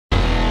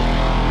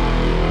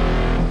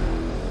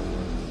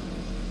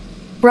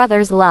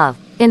Brothers love.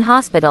 In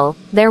hospital,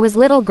 there was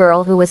little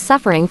girl who was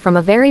suffering from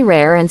a very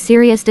rare and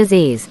serious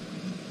disease.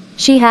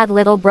 She had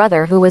little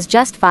brother who was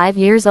just 5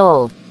 years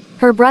old.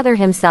 Her brother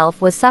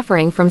himself was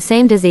suffering from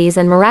same disease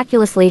and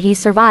miraculously he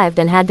survived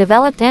and had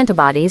developed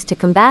antibodies to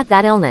combat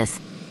that illness.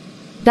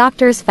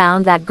 Doctors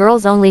found that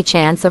girl's only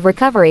chance of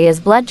recovery is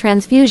blood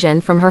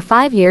transfusion from her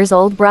 5 years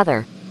old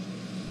brother.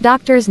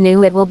 Doctors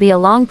knew it will be a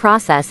long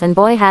process and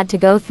boy had to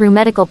go through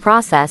medical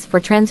process for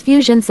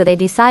transfusion, so they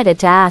decided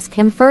to ask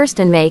him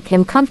first and make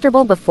him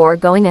comfortable before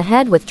going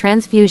ahead with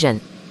transfusion.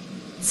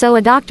 So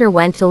a doctor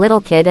went to little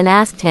kid and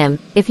asked him,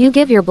 if you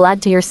give your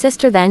blood to your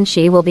sister then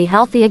she will be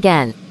healthy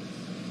again.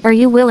 Are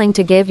you willing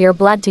to give your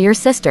blood to your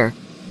sister?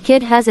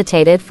 Kid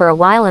hesitated for a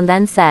while and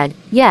then said,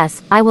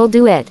 yes, I will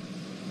do it.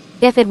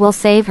 If it will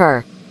save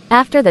her.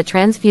 After the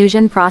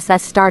transfusion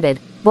process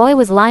started, boy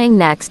was lying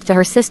next to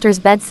her sister's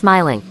bed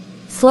smiling.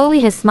 Slowly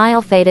his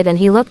smile faded and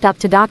he looked up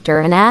to doctor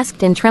and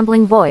asked in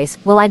trembling voice,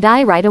 will I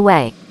die right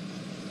away?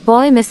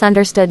 Boy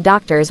misunderstood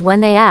doctors when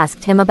they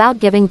asked him about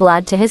giving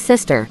blood to his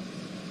sister.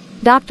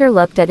 Doctor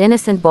looked at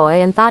innocent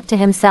boy and thought to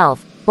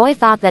himself, boy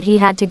thought that he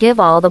had to give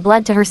all the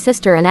blood to her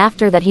sister and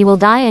after that he will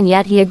die, and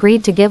yet he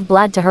agreed to give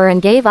blood to her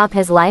and gave up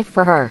his life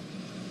for her.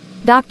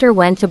 Doctor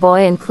went to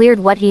boy and cleared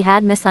what he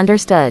had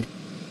misunderstood.